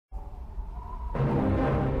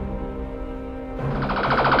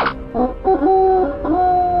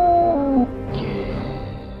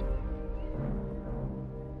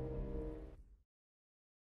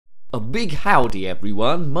big howdy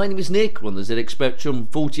everyone, my name is Nick, we're on the ZX Spectrum.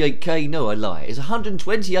 48k, no I lie, it's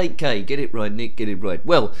 128k, get it right Nick, get it right.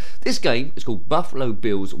 Well, this game is called Buffalo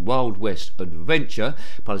Bill's Wild West Adventure,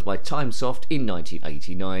 published by Tynesoft in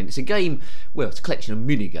 1989. It's a game, well it's a collection of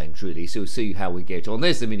mini-games really, so we'll see how we get on.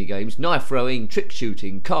 There's the mini-games: knife throwing, trick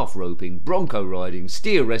shooting, calf roping, bronco riding,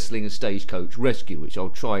 steer wrestling and stagecoach rescue, which I'll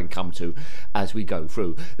try and come to as we go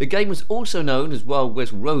through. The game was also known as Wild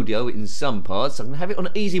West Rodeo in some parts. I'm going to have it on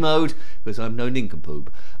easy mode because I'm no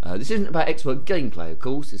nincompoop. This isn't about expert gameplay, of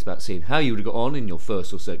course. It's about seeing how you would have got on in your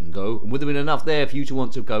first or second go, and would there been enough there for you to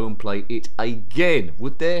want to go and play it again?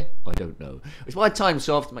 Would there? I don't know. It's by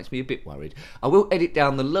Tynesoft, makes me a bit worried. I will edit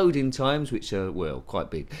down the loading times, which are, well, quite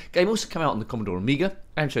big. Game also came out on the Commodore Amiga,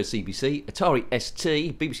 Amstrad CPC, Atari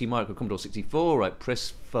ST, BBC Micro, Commodore 64. Right, press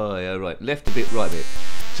fire. Right, left a bit, right a bit.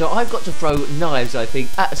 So I've got to throw knives, I think,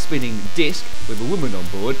 at a spinning disc with a woman on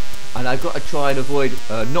board, and I've got to try and avoid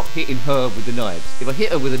not hitting her with the knives. If I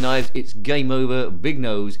hit her with the knives, it's game over, big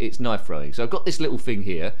nose, it's knife throwing. So I've got this little thing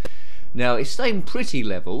here. Now, it's staying pretty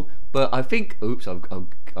level, but I think, oops,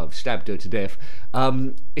 I've stabbed her to death.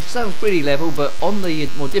 It sounds pretty level, but on the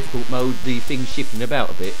more difficult mode, the thing's shifting about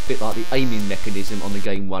a bit like the aiming mechanism on the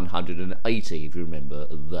game 180, if you remember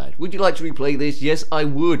that. Would you like to replay this? Yes, I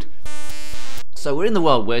would. So we're in the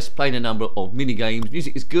Wild West, playing a number of mini-games.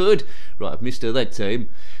 Music is good. Right, I've missed her that time.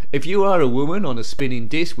 If you are a woman on a spinning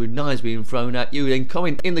disc with knives being thrown at you, then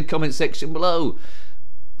comment in the comment section below.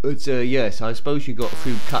 But yes, I suppose you got a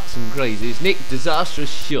few cuts and crazes. Nick,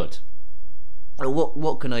 disastrous shot.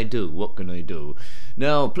 What can I do? What can I do?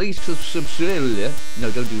 Now, please subscribe. No,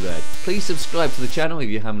 don't do that. Please subscribe to the channel if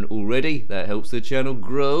you haven't already. That helps the channel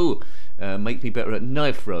grow. Makes me better at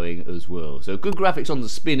knife throwing as well. So good graphics on the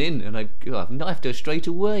spinning, and I've knifed her straight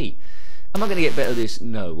away. Am I going to get better at this?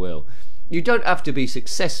 No. Well, you don't have to be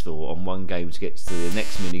successful on one game to get to the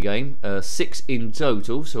next mini game. 6 in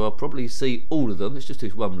total, so I'll probably see all of them. Let's just do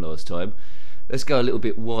one last time. Let's go a little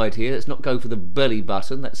bit wide here. Let's not go for the belly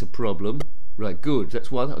button. That's a problem. Right, good.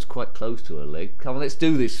 That's one. That was quite close to her leg. Come on, let's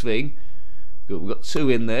do this thing. Good. We've got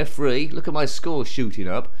 2 in there. 3. Look at my score shooting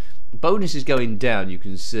up. Bonus is going down, you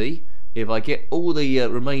can see. If I get all the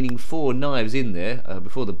remaining 4 knives in there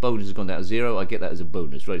before the bonus has gone down to 0, I get that as a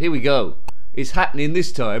bonus. Right, here we go. It's happening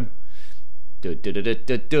this time.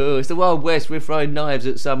 It's the Wild West. We're throwing knives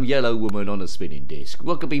at some yellow woman on a spinning disc.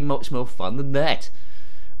 What could be much more fun than that?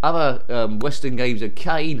 Other Western games are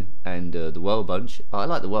Kane and the Wild Bunch. I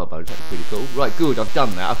like the Wild Bunch, that's pretty cool. Right, good, I've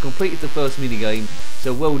done that. I've completed the first minigame,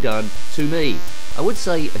 so well done to me. I would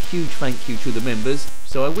say a huge thank you to the members,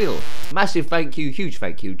 so I will. Massive thank you, huge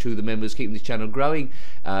thank you to the members keeping this channel growing.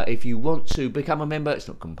 If you want to become a member, it's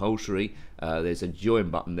not compulsory. There's a join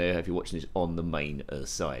button there if you're watching this on the main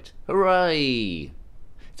site. Hooray!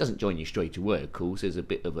 It doesn't join you straight away, of course. There's a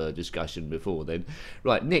bit of a discussion before then.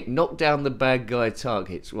 Right, Nick, knock down the bad guy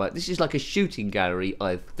targets. Right, this is like a shooting gallery,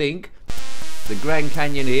 I think. The Grand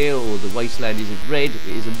Canyon here, or the wasteland, is red, it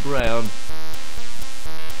is in brown.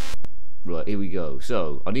 Right, here we go.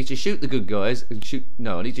 So, I need to shoot the good guys and shoot...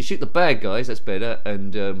 No, I need to shoot the bad guys, that's better,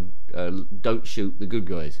 and don't shoot the good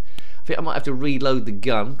guys. I think I might have to reload the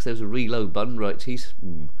gun, because there's a reload button. Right,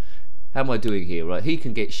 how am I doing here? Right, he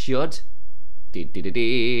can get shot. Right.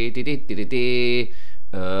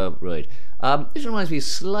 This reminds me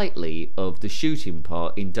slightly of the shooting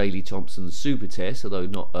part in Daley Thompson's Super Test, although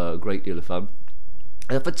not a great deal of fun.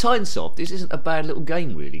 For Tynesoft, this isn't a bad little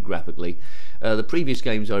game really, graphically. The previous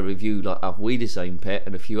games I reviewed, like We the Same Pet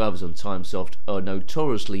and a few others on Tynesoft, are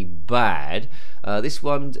notoriously bad. This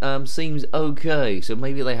one seems okay, so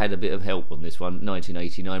maybe they had a bit of help on this one.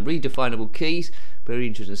 1989, redefinable keys. Very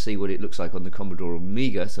interesting to see what it looks like on the Commodore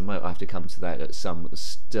Amiga, so I might have to come to that at some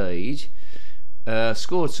stage.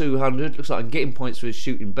 Score 200. Looks like I'm getting points for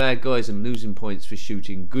shooting bad guys and losing points for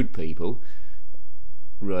shooting good people.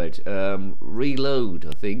 Right, reload,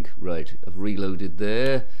 I think. Right, I've reloaded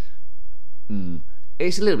there.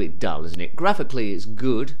 It's a little bit dull, isn't it? Graphically, it's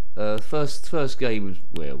good. First game was,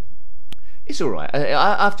 well, it's alright.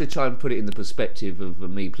 I have to try and put it in the perspective of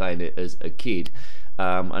me playing it as a kid.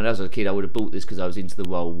 And as a kid, I would have bought this because I was into the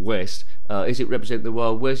Wild West. Is it represent the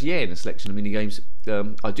Wild West? Yeah, in a selection of minigames.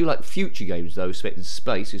 I do like future games though, set in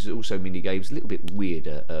space. This is also minigames, a little bit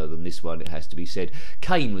weirder than this one, it has to be said.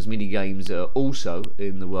 Kane was minigames also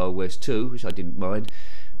in the Wild West 2, which I didn't mind.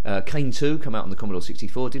 Kane 2 come out on the Commodore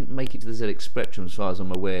 64, didn't make it to the ZX Spectrum as far as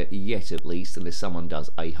I'm aware yet, at least, unless someone does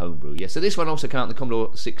a homebrew. Yeah, so this one also came out on the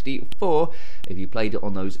Commodore 64. If you played it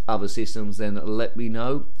on those other systems, then let me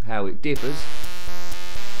know how it differs.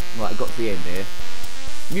 Right, I got to the end there.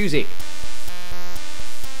 Music.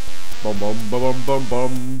 Bum bum bum bum bum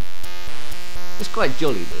bum. It's quite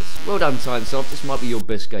jolly, this. Well done, Tynesoft. This might be your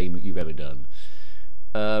best game that you've ever done.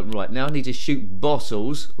 Right, now I need to shoot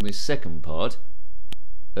bottles on this second part.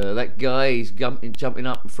 That guy is jumping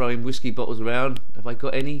up and throwing whiskey bottles around. Have I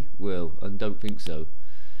got any? Well, I don't think so.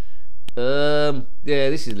 Yeah,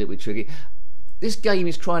 this is a little bit tricky. This game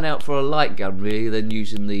is crying out for a light gun, really, than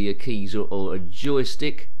using the keys or a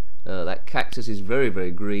joystick. That cactus is very,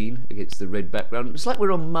 very green against the red background. It's like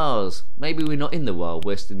we're on Mars. Maybe we're not in the Wild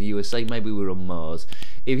West in the USA. Maybe we're on Mars.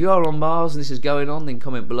 If you are on Mars and this is going on, then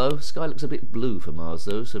comment below. The sky looks a bit blue for Mars,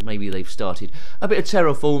 though, so maybe they've started a bit of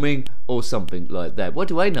terraforming or something like that. What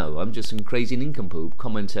do I know? I'm just some crazy nincompoop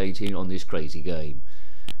commentating on this crazy game.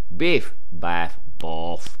 Biff, baff,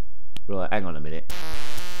 boff. Right, hang on a minute.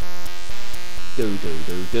 Do do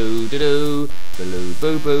do do do do,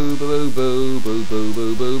 boo boo boo boo boo boo boo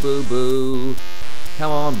boo boo boo boo. Come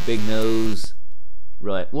on, big nose.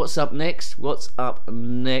 Right, what's up next? What's up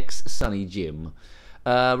next, Sonny Jim?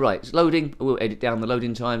 Right, it's loading. We'll edit down the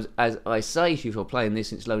loading times. As I say, if you're playing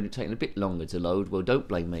this, it's loading, taking a bit longer to load. Well, don't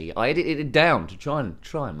blame me. I edited it down to try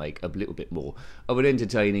and make a little bit more of an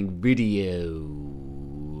entertaining video.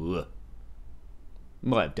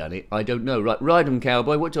 Might have done it. I don't know. Right, ride 'em,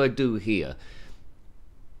 cowboy. What do I do here?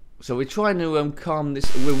 So we're trying to calm this.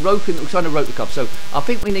 We're trying to rope the cup. So I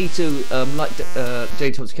think we need to, like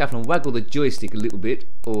Jay Thompson Catherine, waggle the joystick a little bit,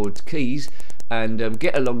 or keys, and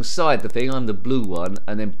get alongside the thing. I'm the blue one,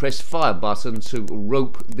 and then press fire button to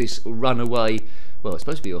rope this runaway. Well, it's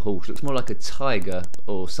supposed to be a horse. Looks more like a tiger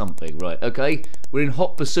or something. Right? Okay. We're in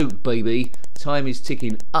hot pursuit, baby. Time is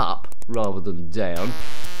ticking up rather than down.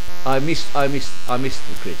 I missed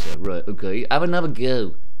the critter. Right? Okay. Have another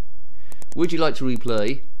go. Would you like to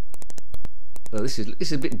replay? This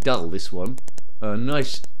is a bit dull, this one.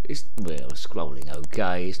 Nice. It's, well, scrolling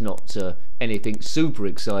okay. It's not anything super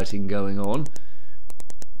exciting going on.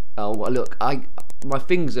 Oh, well, look, my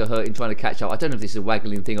fingers are hurting trying to catch up. I don't know if this is a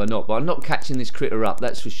waggling thing or not, but I'm not catching this critter up.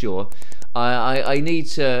 That's for sure. I need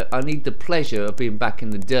the pleasure of being back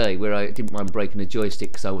in the day where I didn't mind breaking the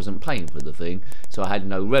joystick because I wasn't paying for the thing, so I had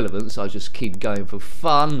no relevance. I just keep going for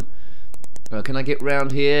fun. Can I get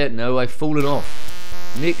round here? No, I've fallen off.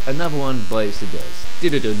 Nick, another one bites the dust.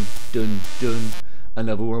 Dun dun dun.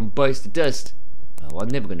 Another one bites the dust. Oh, I'm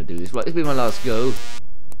never going to do this. Right, this will be my last go.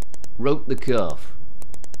 Rope the calf.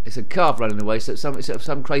 It's a calf running away, so it's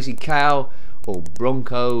some crazy cow or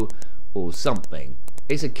bronco or something.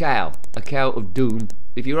 It's a cow of doom.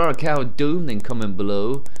 If you are a cow of doom, then comment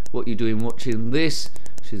below what you're doing watching this.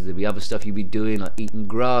 So there'll be other stuff you'll be doing, like eating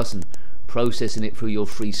grass and processing it through your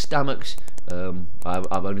 3 stomachs.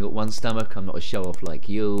 I've only got 1 stomach. I'm not a show-off like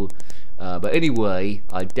you. But anyway,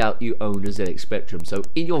 I doubt you own a ZX Spectrum. So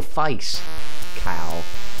in your face, cow.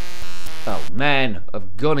 Oh man,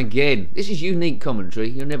 I've gone again. This is unique commentary.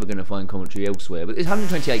 You're never going to find commentary elsewhere. But it's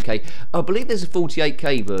 128K. I believe there's a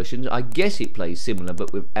 48K version. I guess it plays similar,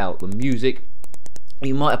 but without the music.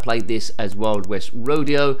 You might have played this as Wild West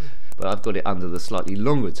Rodeo, but I've got it under the slightly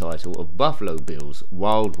longer title of Buffalo Bill's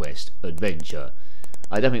Wild West Adventure.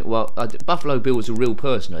 I don't think, well, Buffalo Bill was a real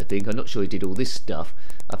person, I think. I'm not sure he did all this stuff.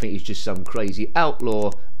 I think he's just some crazy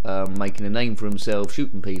outlaw making a name for himself,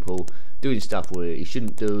 shooting people, doing stuff where he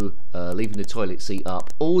shouldn't do, leaving the toilet seat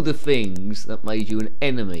up. All the things that made you an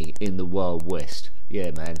enemy in the Wild West.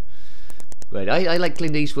 Yeah, man. Right, I like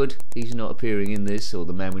Clint Eastwood. He's not appearing in this, or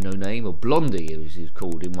The Man with No Name, or Blondie, as he's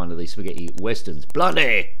called in one of the spaghetti westerns.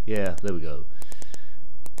 Blondie! Yeah, there we go.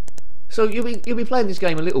 So you'll be playing this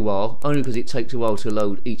game a little while, only because it takes a while to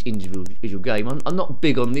load each individual game. I'm not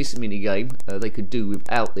big on this mini game. They could do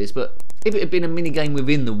without this, but if it had been a mini game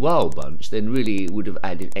within the Wild Bunch, then really it would have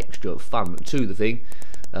added extra fun to the thing.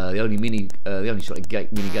 The only sort of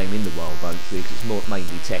mini game in the Wild Bunch, because it's more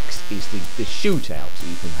mainly text, is the shootout that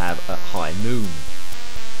you can have at high noon.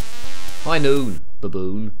 High noon,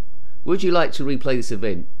 baboon. Would you like to replay this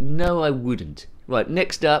event? No, I wouldn't. Right,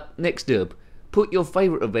 next up. Put your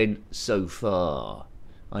favourite event so far.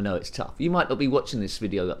 I know it's tough. You might not be watching this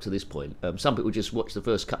video up to this point. Some people just watch the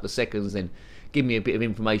first couple of seconds, then give me a bit of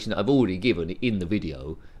information that I've already given in the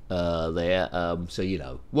video there. So, you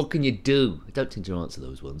know, what can you do? I don't tend to answer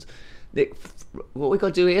those ones. Nick, what we got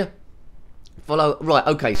to do here? Follow. Right,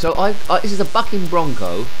 okay, so this is a bucking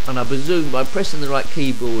bronco, and I presume by pressing the right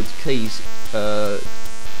keyboard keys,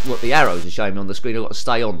 what the arrows are showing me on the screen, I've got to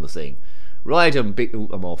stay on the thing. Ride 'em, big. Ooh,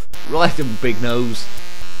 I'm off. Ride 'em, big nose.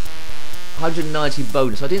 190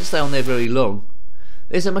 bonus. I didn't stay on there very long.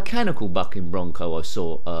 There's a mechanical bucking bronco I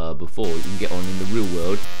saw before. You can get on in the real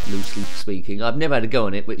world, loosely speaking. I've never had a go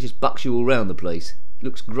on it, but it just bucks you all around the place.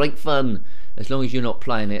 Looks great fun, as long as you're not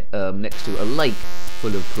playing it next to a lake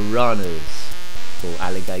full of piranhas. or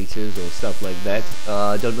alligators or stuff like that.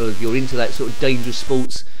 I don't know if you're into that sort of dangerous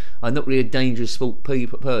sports. I'm not really a dangerous sport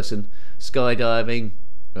person. Skydiving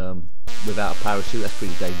without a parachute, that's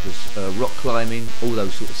pretty dangerous. Rock climbing, all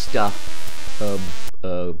those sort of stuff.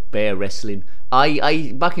 Bear wrestling.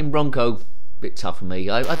 Bucking bronco, bit tough for me.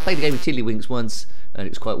 I played a game of tiddlywinks once and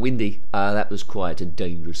it was quite windy. That was quite a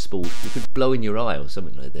dangerous sport. You could blow in your eye or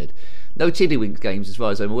something like that. No tiddlywinks games as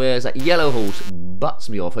far as I'm aware. That yellow horse butts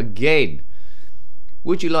me off again.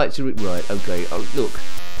 Would you like to... Right, okay, oh, look.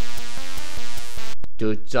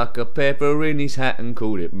 Stuck a pepper in his hat and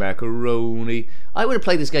called it macaroni. I would have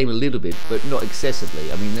played this game a little bit, but not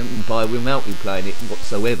excessively. I mean, without me playing it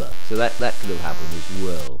whatsoever. So that could have happened as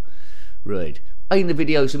well. Right. In the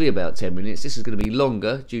video will be about 10 minutes. This is going to be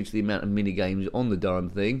longer due to the amount of mini games on the darn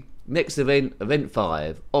thing. Next event, event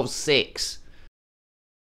 5 of 6.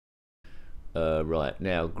 Right,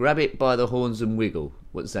 now grab it by the horns and wiggle.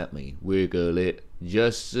 What does that mean? Wiggle it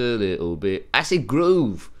just a little bit. Acid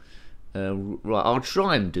groove. Right, I'll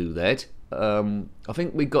try and do that. I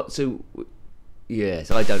think we got to...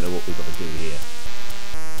 Yes, I don't know what we've got to do here.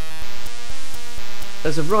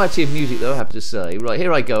 There's a variety of music though, I have to say. Right,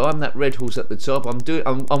 here I go. I'm that red horse at the top. I'm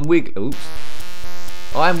wiggling. Oops.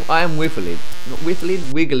 I am whiffling. Not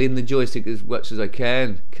whiffling, wiggling the joystick as much as I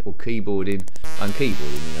can. Or keyboarding. I'm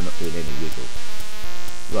keyboarding, I'm not doing any wiggle.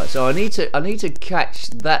 Right, so I need to catch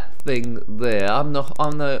that thing there. Well,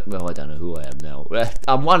 I don't know who I am now.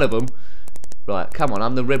 I'm one of them. Right, come on,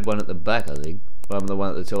 I'm the red one at the back, I think. Or I'm the one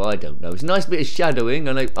at the top, I don't know. It's a nice bit of shadowing,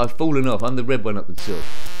 and I've fallen off. I'm the red one at the top.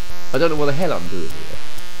 I don't know what the hell I'm doing here.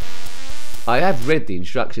 I have read the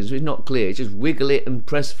instructions, but it's not clear. It's just wiggle it and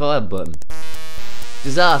press fire button.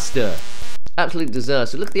 Disaster. Absolute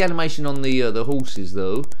disaster. Look at the animation on the horses,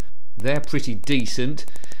 though. They're pretty decent.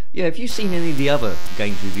 Yeah, if you've seen any of the other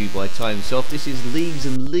games reviewed by Tynesoft, this is leagues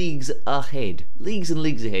and leagues ahead. Leagues and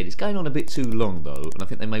leagues ahead. It's going on a bit too long, though, and I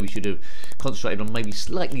think they maybe should have concentrated on maybe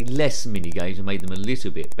slightly less mini-games and made them a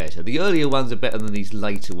little bit better. The earlier ones are better than these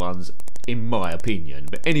later ones, in my opinion.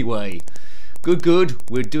 But anyway, good.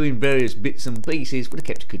 We're doing various bits and pieces. Would have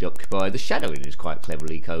kept it occupied. The shadowing is quite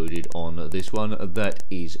cleverly coded on this one, that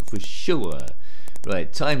is for sure.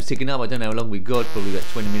 Right, time's ticking up. I don't know how long we've got. Probably about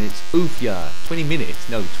 20 minutes. Oof, yeah. 20 minutes?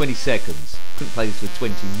 No, 20 seconds. Couldn't play this for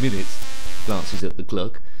 20 minutes. Glances at the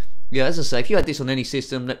clock. Yeah, as I say, if you had this on any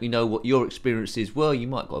system, let me know what your experiences were. You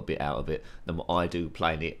might got a bit out of it than what I do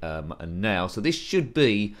playing it now. So this should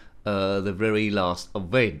be the very last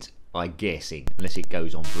event, I'm guessing, unless it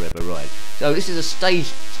goes on forever, right? So this is a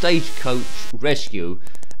stagecoach rescue.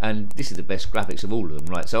 And this is the best graphics of all of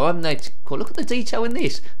them, right? So I'm there to... Look at the detail in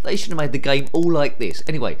this. They should have made the game all like this.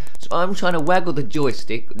 Anyway, so I'm trying to waggle the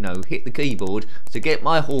joystick, hit the keyboard, to get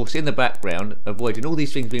my horse in the background, avoiding all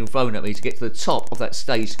these things being thrown at me to get to the top of that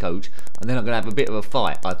stagecoach, and then I'm going to have a bit of a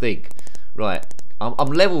fight, I think. Right, I'm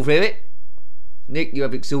level with it. Nick, you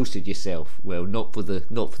have exhausted yourself. Well, not for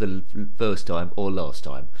the first time or last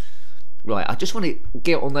time. Right, I just want to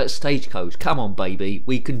get on that stagecoach. Come on, baby.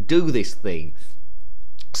 We can do this thing.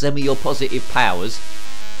 Send me your positive powers.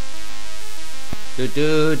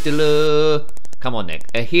 Come on, Nick.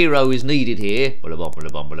 A hero is needed here. Come on,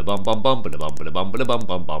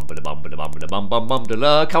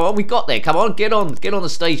 we got there. Come on, get on the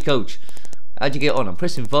stagecoach. How'd you get on? I'm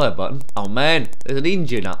pressing fire button. Oh man, there's an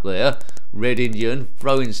engine up there. Red engine,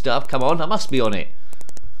 throwing stuff. Come on, I must be on it.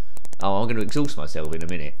 Oh, I'm going to exhaust myself in a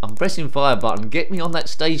minute. I'm pressing fire button. Get me on that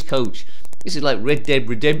stagecoach. This is like Red Dead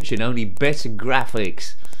Redemption, only better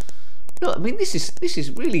graphics. Look, I mean, this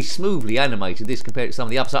is really smoothly animated, this, compared to some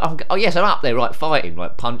of the others. Oh yes, I'm up there, right, fighting,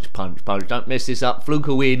 right, punch, punch, punch, don't mess this up, fluke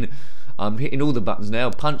a win. I'm hitting all the buttons now.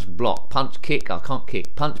 Punch, block, punch, kick, I can't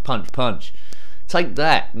kick, punch, punch, punch. Take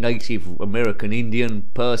that, Native American Indian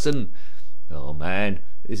person. Oh man,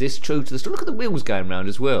 is this true to the story? Look at the wheels going round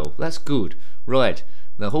as well, that's good. Right,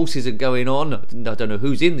 the horses are going on. I don't know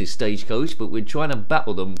who's in this stagecoach, but we're trying to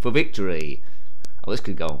battle them for victory. Oh, this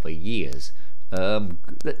could go on for years.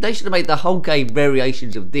 They should have made the whole game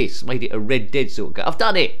variations of this, made it a Red Dead sort of game. I've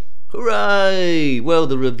done it! Hooray! Well,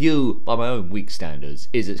 the review, by my own weak standards,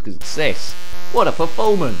 is a success. What a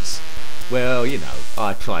performance! Well,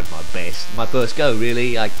 I tried my best. My first go,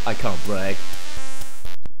 really. I can't brag.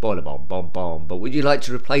 Bomb. But would you like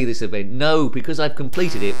to replay this event? No, because I've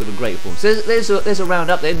completed it with a great performance. There's a round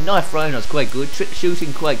up there. Knife throwing, that's quite good. Trick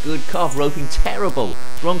shooting, quite good. Calf roping, terrible.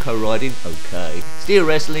 Bronco riding, okay. Steer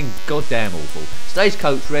wrestling, goddamn awful.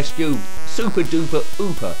 Stagecoach rescue, super duper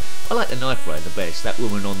ooper. I like the knife throwing the best. That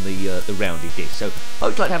woman on the roundy disc. So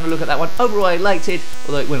hope you like having a look at that one. Overall, I liked it,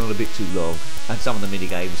 although it went on a bit too long. And some of the mini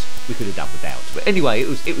games we could have done without. But anyway, it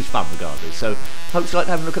was fun regardless. So hope you liked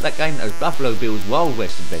having a look at that game. That was Buffalo Bill's Wild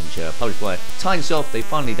West Adventure, published by Tynesoft. They've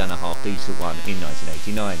finally done a half decent one in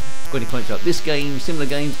 1989. Got any comments about this game, similar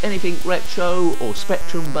games, anything retro or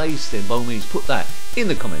Spectrum based, then by all means put that in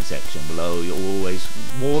the comment section below. You're always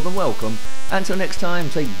more than welcome. Until next time,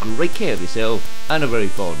 take great care of yourself and a very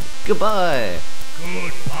fond goodbye.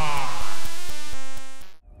 Goodbye.